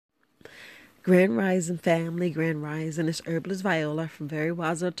Grand Rising family, Grand Rising. It's Herbalist Viola from Very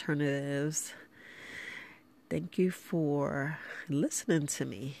Wise Alternatives. Thank you for listening to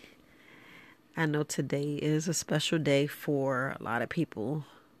me. I know today is a special day for a lot of people.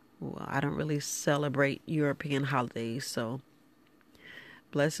 Well, I don't really celebrate European holidays, so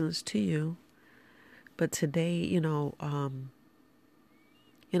blessings to you. But today,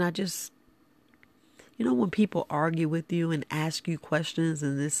 I just, when people argue with you and ask you questions,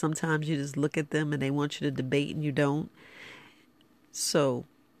 and then sometimes you just look at them and they want you to debate and you don't. So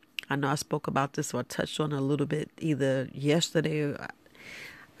I know I spoke about this or I touched on it a little bit either yesterday or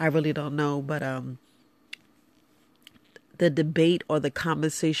I really don't know, but the debate or the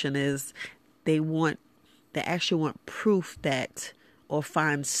conversation is they want they actually want proof that or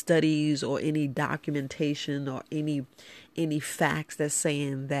find studies or any documentation or any facts that's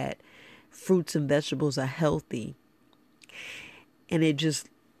saying that fruits and vegetables are healthy. And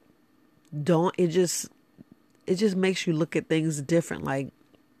don't it just makes you look at things different. Like,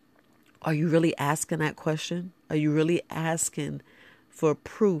 are you really asking that question? Are you really asking for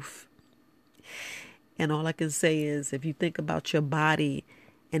proof? And all I can say is if you think about your body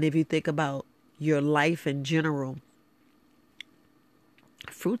and if you think about your life in general,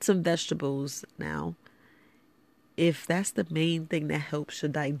 fruits and vegetables now, if that's the main thing that helps your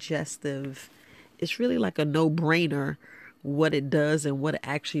digestive, it's really like a no-brainer what it does and what it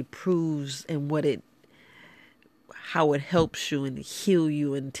actually proves and how it helps you and heal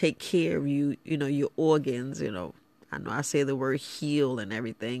you and take care of you, your organs. I know I say the word heal and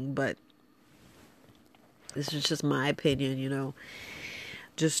everything, but this is just my opinion,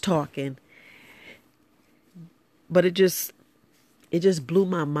 just talking. But it just blew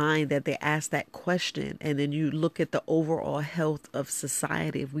my mind that they asked that question. And then you look at the overall health of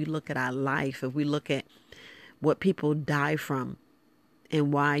society. If we look at our life, if we look at what people die from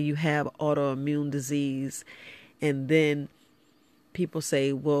and why you have autoimmune disease, and then people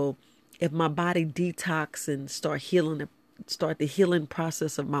say, well, if my body detox and start the healing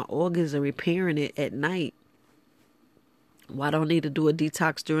process of my organs and repairing it at night, why do I need to do a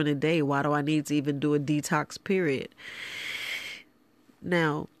detox during the day? Why do I need to even do a detox period?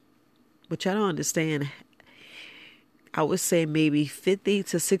 Now, what y'all don't understand, I would say maybe 50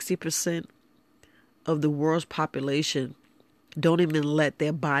 to 60% of the world's population don't even let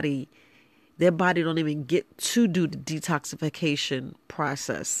their body don't even get to do the detoxification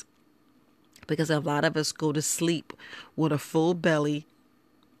process. Because a lot of us go to sleep with a full belly.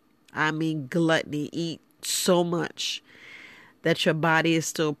 I mean, gluttony, eat so much that your body is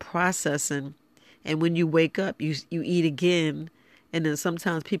still processing. And when you wake up, you eat again. And then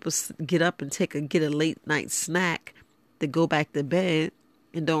sometimes people get up and get a late night snack to go back to bed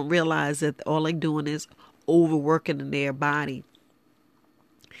and don't realize that all they're doing is overworking in their body.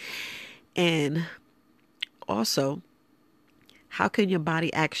 And also, how can your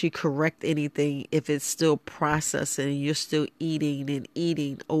body actually correct anything if it's still processing and you're still eating and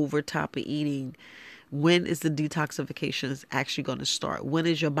eating over top of eating? When is the detoxification actually going to start? When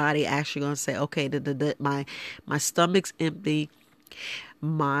is your body actually going to say, okay, my stomach's empty,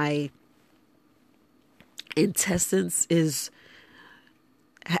 my intestines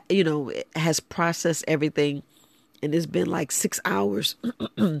has processed everything, and it's been like 6 hours.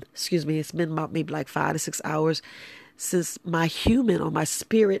 Excuse me. It's been about maybe like 5 to 6 hours since my human or my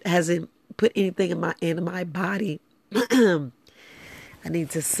spirit hasn't put anything in my body. I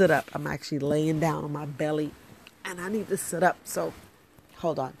need to sit up. I'm actually laying down on my belly and I need to sit up. So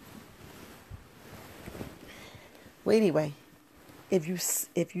hold on. Well, anyway, if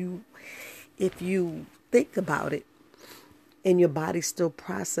you think about it and your body's still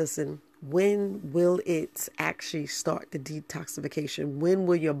processing, when will it actually start the detoxification? When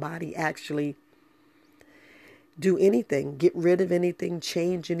will your body actually do anything, get rid of anything,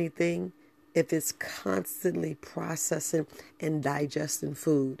 change anything, if it's constantly processing and digesting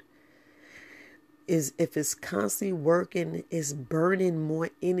food? If it's constantly working, it's burning more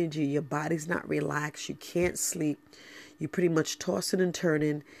energy. Your body's not relaxed. You can't sleep. You pretty much tossing and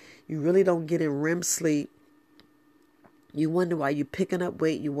turning. You really don't get in REM sleep. You wonder why you're picking up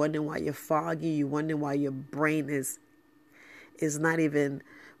weight. You wonder why you're foggy. You wonder why your brain is not even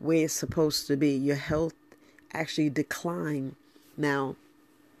where it's supposed to be. Your health actually decline. Now,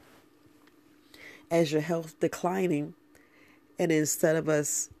 as your health declining, and instead of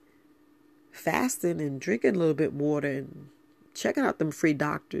us fasting and drinking a little bit water and checking out them free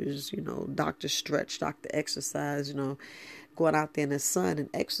doctors, Dr. Stretch, Dr. Exercise, going out there in the sun and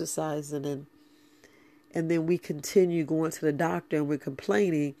exercising, and then we continue going to the doctor and we're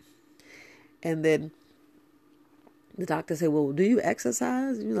complaining, and then The doctor said, well, do you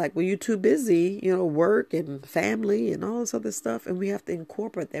exercise? And you're like, well, you're too busy, work and family and all this other stuff. And we have to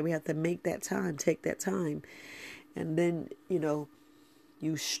incorporate that. We have to make that time, take that time. And then,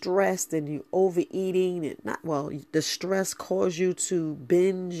 you stressed and you overeating and the stress caused you to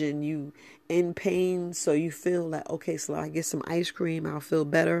binge and you in pain. So you feel like, okay, so I get some ice cream, I'll feel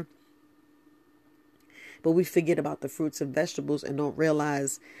better. But we forget about the fruits and vegetables and don't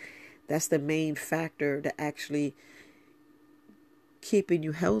realize that's the main factor to actually keeping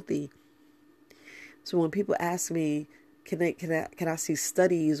you healthy. So when people ask me, can I see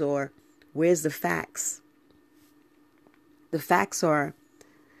studies or where's the facts? The facts are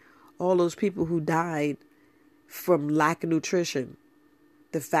all those people who died from lack of nutrition.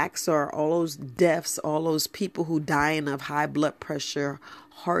 The facts are all those deaths, all those people who dying of high blood pressure,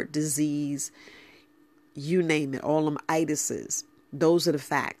 heart disease, you name it, all them itises. Those are the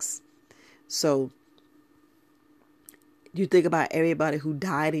facts. So you think about everybody who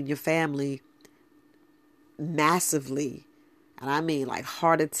died in your family massively. And I mean, like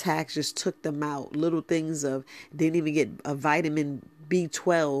heart attacks just took them out. Little things of didn't even get a vitamin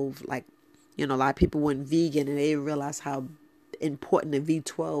B12. Like, a lot of people went vegan and they didn't realize how important the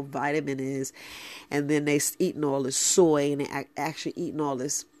B12 vitamin is. And then they eating all this soy and they actually eating all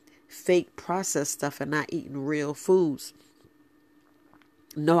this fake processed stuff and not eating real foods.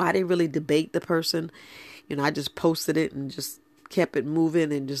 No, I didn't really debate the person. I just posted it and just kept it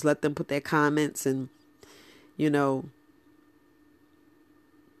moving and just let them put their comments and,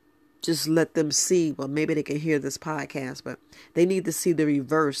 just let them see. Well, maybe they can hear this podcast, but they need to see the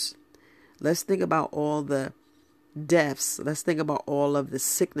reverse. Let's think about all the deaths. Let's think about all of the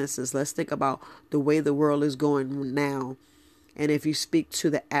sicknesses. Let's think about the way the world is going now. And if you speak to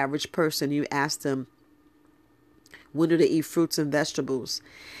the average person, you ask them, when do they eat fruits and vegetables?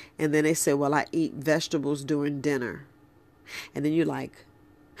 And then they say, well, I eat vegetables during dinner. And then you're like,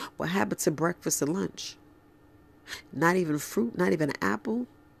 what happened to breakfast and lunch? Not even fruit, not even an apple.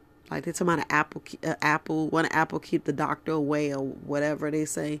 Like they're talking about one apple keep the doctor away or whatever they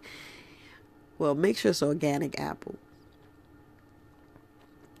say. Well, make sure it's organic apple.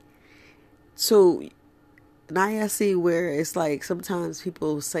 So now I see where it's like sometimes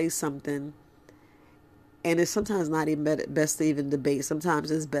people say something and it's sometimes not even best to even debate.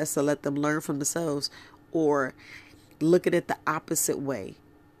 Sometimes it's best to let them learn from themselves or look at it the opposite way.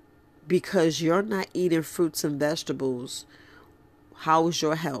 Because you're not eating fruits and vegetables, how is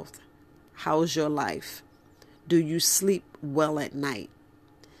your health? How is your life? Do you sleep well at night?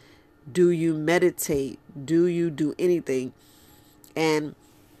 Do you meditate? Do you do anything? And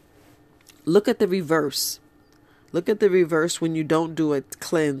look at the reverse. Look at the reverse when you don't do a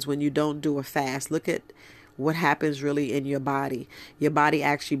cleanse, when you don't do a fast. Look at what happens really in your body. Your body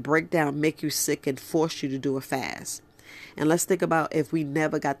actually break down, make you sick, and force you to do a fast. And let's think about if we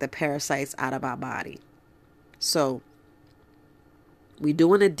never got the parasites out of our body. So we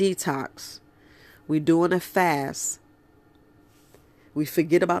doing a detox. We doing a fast. We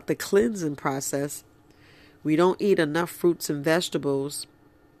forget about the cleansing process. We don't eat enough fruits and vegetables.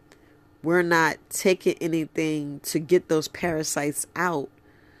 We're not taking anything to get those parasites out.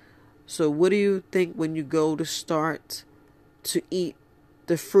 So what do you think when you go to start to eat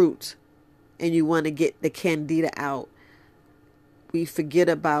the fruit and you want to get the candida out? We forget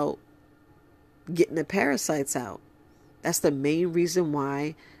about getting the parasites out. That's the main reason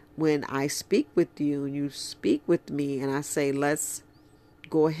why when I speak with you, you speak with me and I say, let's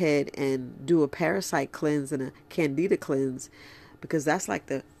go ahead and do a parasite cleanse and a candida cleanse, because that's like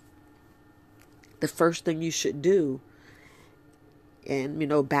the first thing you should do. And,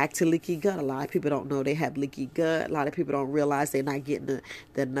 back to leaky gut. A lot of people don't know they have leaky gut. A lot of people don't realize they're not getting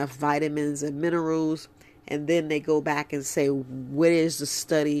the enough vitamins and minerals. And then they go back and say, what is the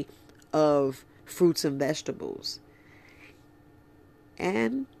study of fruits and vegetables?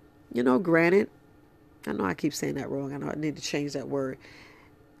 And, granted, I know I keep saying that wrong. I know I need to change that word.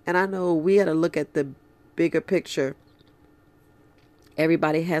 And I know we had to look at the bigger picture.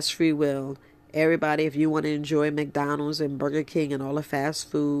 Everybody has free will. Everybody, if you want to enjoy McDonald's and Burger King and all the fast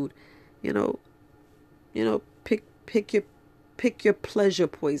food, pick your pleasure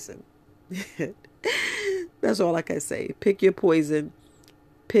poison. That's all I can say. Pick your poison.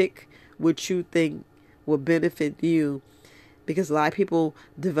 Pick what you think will benefit you. Because a lot of people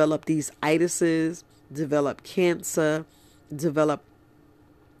develop these itises, develop cancer, develop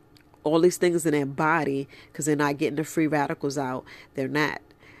all these things in their body because they're not getting the free radicals out. They're not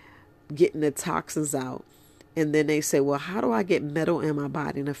getting the toxins out. And then they say, well, how do I get metal in my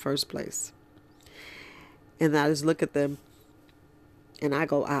body in the first place? And I just look at them And I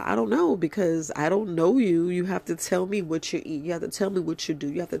go, I don't know, because I don't know you. You have to tell me what you eat. You have to tell me what you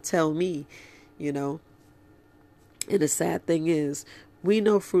do. You have to tell me, you know. And the sad thing is, we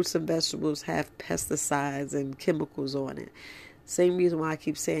know fruits and vegetables have pesticides and chemicals on it. Same reason why I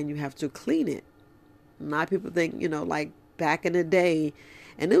keep saying you have to clean it. A lot of people think, like back in the day,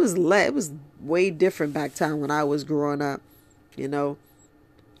 and it was way different back time when I was growing up. We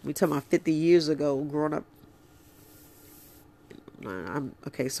talking about 50 years ago, growing up.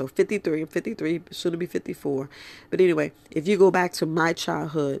 So 53. I'm 53, soon to be 54. But anyway, if you go back to my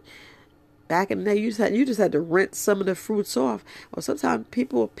childhood, back in the day, you just had to rinse some of the fruits off. Or sometimes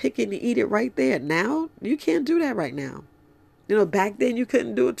people are picking to eat it right there. Now, you can't do that right now. Back then you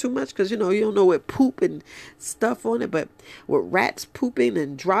couldn't do it too much because, you don't know what poop and stuff on it. But with rats pooping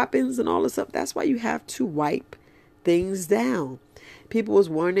and droppings and all this stuff, that's why you have to wipe things down. People was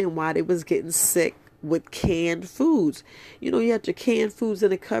wondering why they was getting sick with canned foods. You have your canned foods in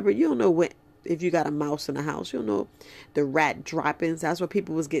the cupboard. You don't know if you got a mouse in the house. You don't know the rat droppings. That's why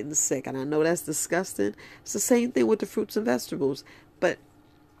people was getting sick. And I know that's disgusting. It's the same thing with the fruits and vegetables. But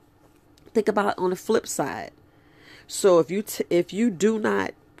think about it on the flip side. So if you do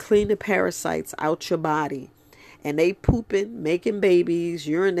not clean the parasites out your body and they pooping, making babies,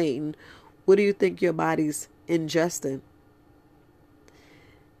 urinating, what do you think your body's ingesting?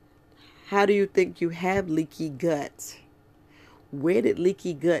 How do you think you have leaky gut? Where did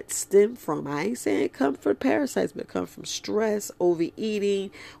leaky gut stem from? I ain't saying it come from parasites, but it come from stress,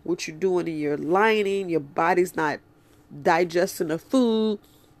 overeating, what you're doing in your lining, your body's not digesting the food.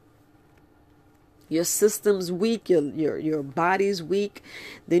 Your system's weak, your body's weak.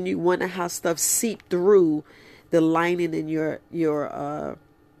 Then you wonder how stuff seep through the lining in your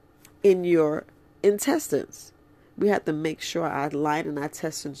intestines. We have to make sure our lining and our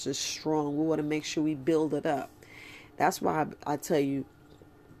intestines is strong. We want to make sure we build it up. That's why I tell you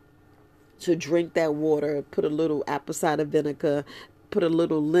to drink that water, put a little apple cider vinegar, put a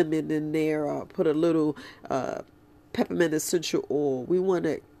little lemon in there, or put a little peppermint essential oil. We want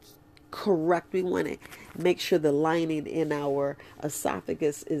to make sure the lining in our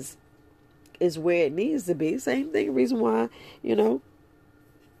esophagus is where it needs to be. Same thing, reason why,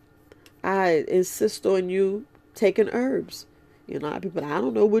 I insist on you taking herbs. People, I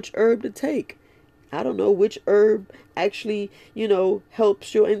don't know which herb to take. I don't know which herb actually,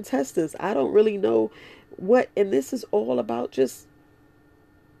 helps your intestines. I don't really know and this is all about just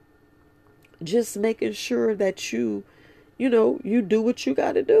making sure that you do what you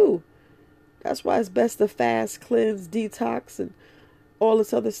got to do. That's why it's best to fast, cleanse, detox, and all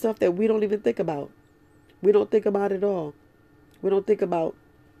this other stuff that we don't even think about. We don't think about it all. We don't think about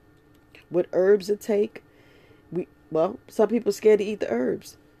what herbs to take. Some people are scared to eat the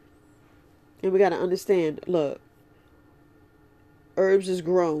herbs. And we got to understand, look, herbs is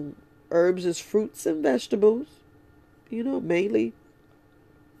grown. Herbs is fruits and vegetables, mainly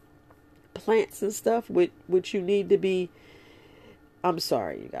plants and stuff, which you need to be. I'm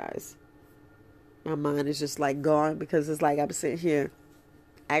sorry, you guys. My mind is just like gone because it's like I'm sitting here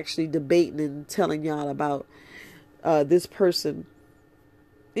actually debating and telling y'all about this person.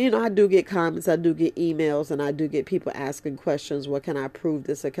 I do get comments, I do get emails, and I do get people asking questions. Well, can I prove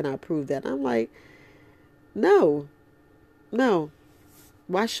this or can I prove that? I'm like, no.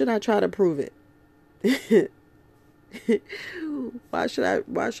 Why should I try to prove it? Why should I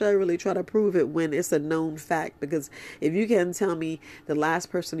really try to prove it when it's a known fact? Because if you can tell me the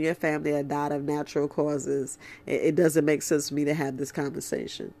last person in your family that died of natural causes, it doesn't make sense to me to have this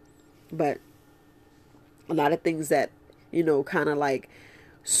conversation. But a lot of things that, kind of like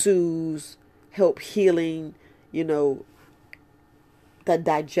soothes, help healing, the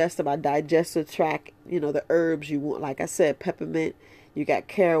digestive tract, the herbs you want. Like I said, peppermint, you got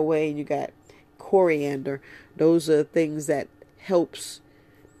caraway, you got coriander. Those are things that helps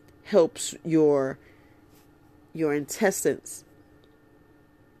your intestines.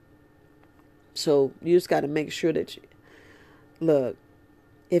 So you just got to make sure that look,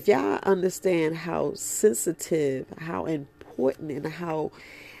 if y'all understand how sensitive, how important, and how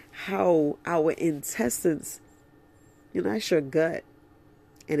our intestines, that's your gut.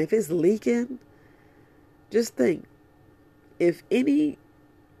 And if it's leaking, just think, if any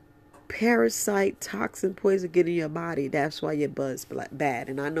parasite, toxin, poison get in your body, that's why your butt's bad.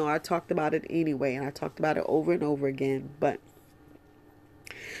 And I know I talked about it anyway, and I talked about it over and over again, but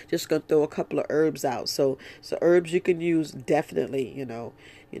just gonna throw a couple of herbs out. So herbs you can use definitely,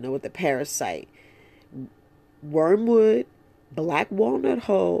 with the parasite: wormwood, black walnut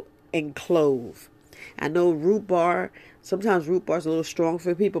hull, and clove. I know rhubarb. Sometimes rhubarb is a little strong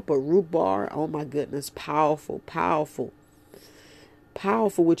for people, but rhubarb, oh my goodness, powerful.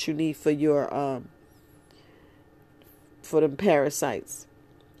 Powerful what you need for your for them parasites.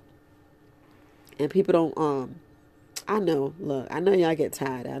 And people don't I know, look, I know y'all get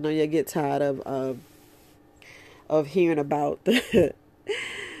tired. I know y'all get tired of hearing about the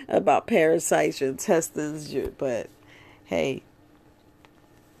about parasites, your intestines, but hey,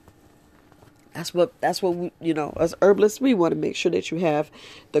 that's what we, as herbalists, we want to make sure that you have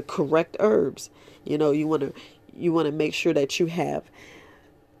the correct herbs. You want to make sure that you have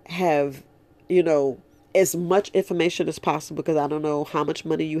as much information as possible, because I don't know how much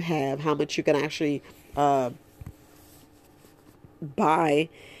money you have, how much you can actually buy,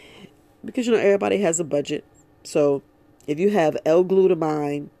 because everybody has a budget. So if you have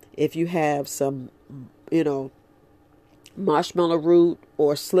L-glutamine, if you have some marshmallow root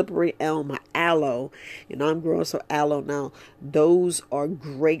or slippery elm or aloe, I'm growing some aloe now. Those are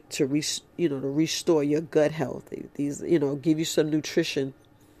great to to restore your gut health. These give you some nutrition.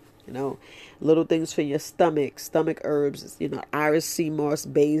 Little things for your stomach herbs, iris sea moss,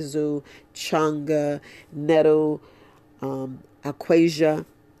 basil, changa, nettle, aquasia.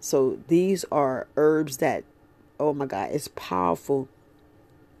 So these are herbs that, oh my God, it's powerful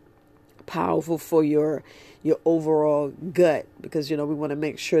for your overall gut, because we want to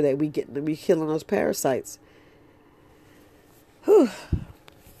make sure that we killing those parasites. Whew.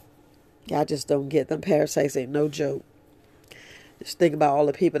 Y'all just don't get them. Parasites ain't no joke. Just think about all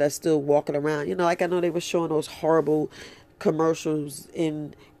the people that's still walking around. Like I know they were showing those horrible commercials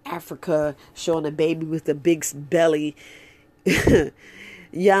in Africa, showing a baby with a big belly.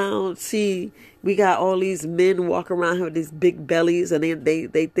 Y'all don't see, we got all these men walking around here with these big bellies, and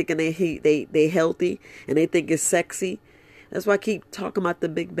they thinking they healthy, and they think it's sexy. That's why I keep talking about the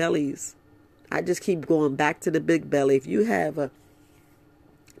big bellies. I just keep going back to the big belly. If you have a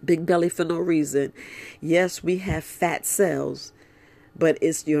big belly for no reason, yes, we have fat cells, but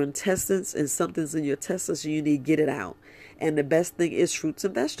it's your intestines, and something's in your intestines, so you need to get it out. And the best thing is fruits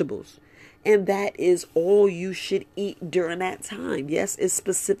and vegetables. And that is all you should eat during that time. Yes, it's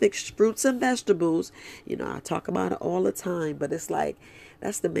specific fruits and vegetables. I talk about it all the time, but it's like,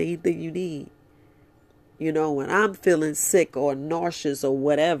 that's the main thing you need. When I'm feeling sick or nauseous or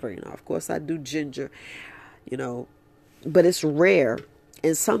whatever, of course I do ginger, but it's rare.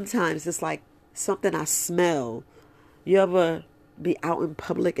 And sometimes it's like something I smell. You ever be out in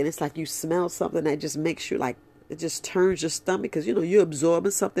public and it's like you smell something that just makes you like, it just turns your stomach, because you're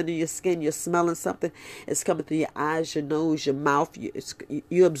absorbing something in your skin, you're smelling something, it's coming through your eyes, your nose, your mouth,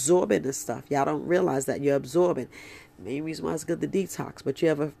 you're absorbing this stuff. Y'all don't realize that you're absorbing. Main reason why it's good to detox. But you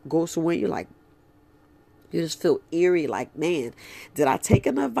ever go somewhere, you just feel eerie, like, man, did I take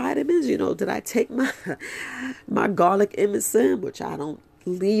enough vitamins? Did I take my garlic MSM, which I don't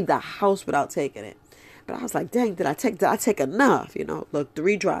leave the house without taking it. But I was like, dang, did I take enough? Look,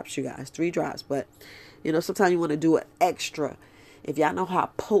 3 drops, you guys, 3 drops. But sometimes you want to do it extra. If y'all know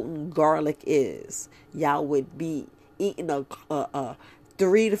how potent garlic is, y'all would be eating a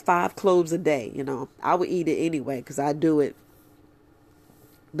 3 to 5 cloves a day. I would eat it anyway because I do it.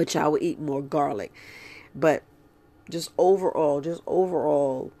 But y'all would eat more garlic. But just overall,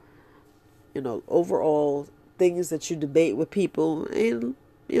 overall things that you debate with people. And,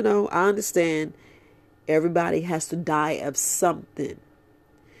 I understand everybody has to die of something.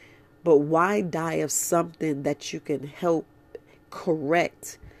 But why die of something that you can help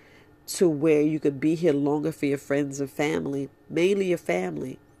correct to where you could be here longer for your friends and family, mainly your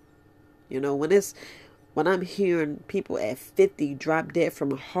family? When I'm hearing people at 50 drop dead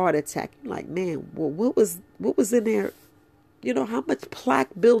from a heart attack, I'm like, man, well, what was in there? How much plaque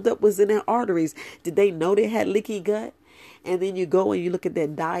buildup was in their arteries? Did they know they had leaky gut? And then you go and you look at their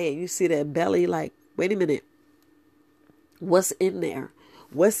diet, you see their belly, like, wait a minute, what's in there?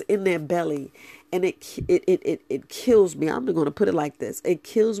 What's in their belly? And it kills me. I'm going to put it like this. It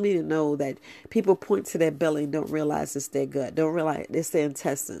kills me to know that people point to their belly and don't realize it's their gut. Don't realize it's their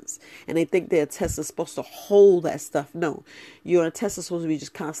intestines. And they think their intestines supposed to hold that stuff. No, your intestines supposed to be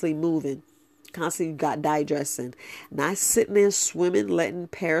just constantly moving. Constantly got digesting. Not sitting there swimming, letting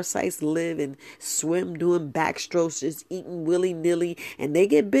parasites live and swim, doing backstrokes, just eating willy-nilly. And they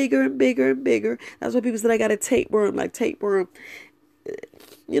get bigger and bigger and bigger. That's why people say I got a tapeworm. Like tapeworm,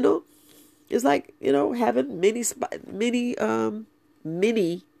 it's like, having mini,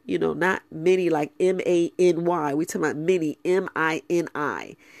 not mini like MANY. We talking about mini,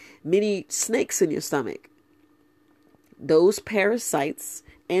 MINI, mini snakes in your stomach. Those parasites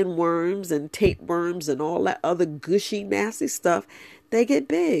and worms and tapeworms and all that other gushy, nasty stuff, they get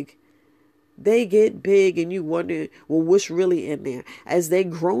big. they get big and you wonder, well, what's really in there as they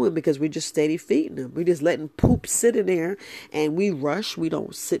growing, because we just steady feeding them. We just letting poop sit in there, and we rush. We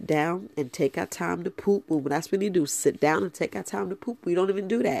don't sit down and take our time to poop. Well, that's what we do. Sit down and take our time to poop. We don't even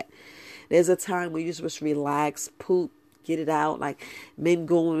do that. There's a time where you just relax, poop, get it out. Like men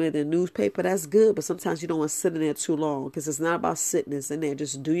going with the newspaper, that's good. But sometimes you don't want to sit in there too long, because it's not about sitting in there.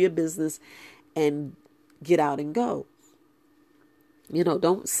 Just do your business and get out and go.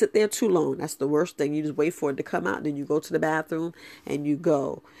 Don't sit there too long. That's the worst thing. You just wait for it to come out. Then you go to the bathroom and you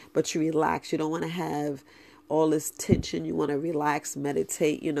go. But you relax. You don't want to have all this tension. You want to relax,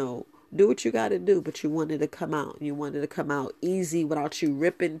 meditate, do what you got to do. But you want it to come out. You want it to come out easy without you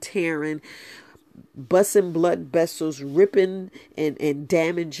ripping, tearing, busting blood vessels, ripping and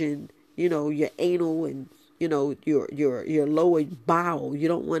damaging, your anal and, your lower bowel. You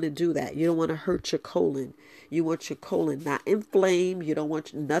don't want to do that. You don't want to hurt your colon. You want your colon not inflamed. You don't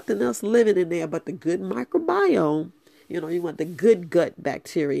want nothing else living in there but the good microbiome. You want the good gut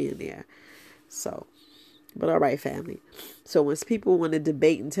bacteria in there. So, but all right, family. So when people want to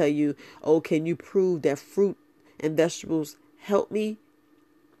debate and tell you, oh, can you prove that fruit and vegetables help me?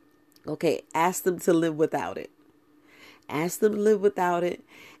 Okay, ask them to live without it. Ask them to live without it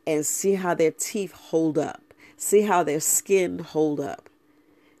and see how their teeth hold up. See how their skin hold up.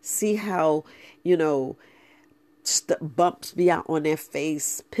 See how, bumps be out on their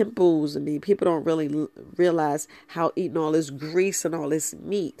face, pimples. I mean, people don't really realize how eating all this grease and all this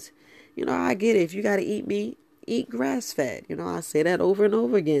meat. I get it. If you got to eat meat, eat grass-fed. I say that over and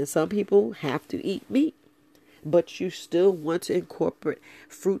over again. Some people have to eat meat, but you still want to incorporate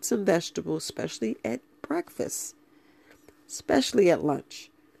fruits and vegetables, especially at breakfast, especially at lunch.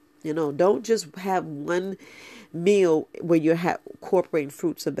 Don't just have one meal where you're incorporating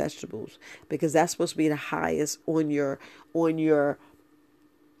fruits and vegetables, because that's supposed to be the highest on your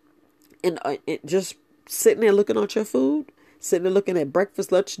and just sitting there looking at your food, sitting there looking at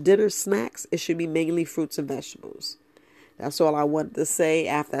breakfast, lunch, dinner, snacks. It should be mainly fruits and vegetables. That's all I wanted to say.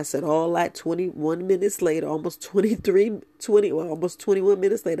 After I said all that, 21 minutes later, almost 21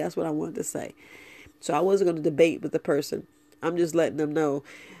 minutes later, that's what I wanted to say. So I wasn't going to debate with the person. I'm just letting them know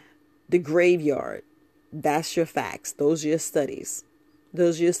the graveyard. That's your facts. Those are your studies.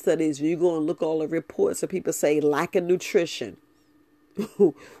 Those are your studies. You go and look all the reports of people say lack of nutrition.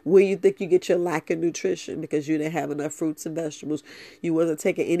 Where you think you get your lack of nutrition? Because you didn't have enough fruits and vegetables. You wasn't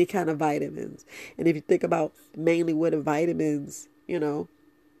taking any kind of vitamins. And if you think about mainly what the vitamins,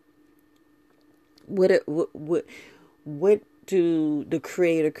 what do the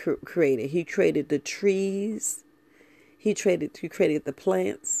creator created? He created the trees. He created the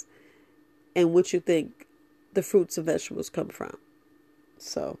plants. And what you think the fruits and vegetables come from.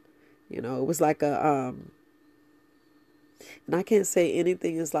 So, it was like and I can't say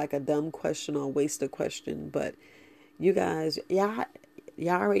anything is like a dumb question or a wasted question, but you guys, y'all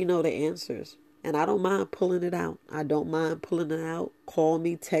already know the answers. And I don't mind pulling it out. Call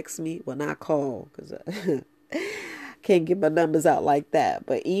me, text me. Well, not call, because I can't get my numbers out like that.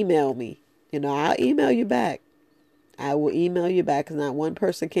 But email me. I'll email you back. I will email you back, because not one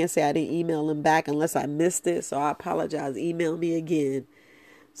person can say I didn't email them back unless I missed it. So I apologize. Email me again.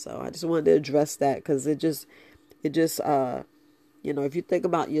 So I just wanted to address that, because it just, if you think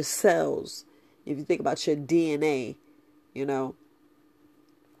about your cells, if you think about your DNA,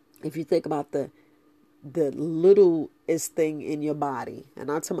 if you think about the littlest thing in your body, and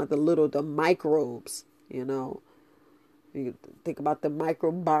I'm talking about the microbes, you think about the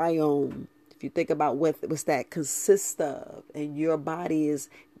microbiome. If you think about what's that consists of, and your body is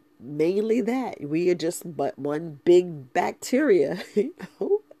mainly that. We are just but one big bacteria.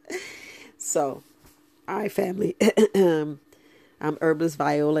 So, all right, family. I'm Herbalist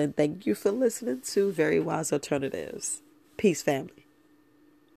Viola, and thank you for listening to Very Wise Alternatives. Peace, family.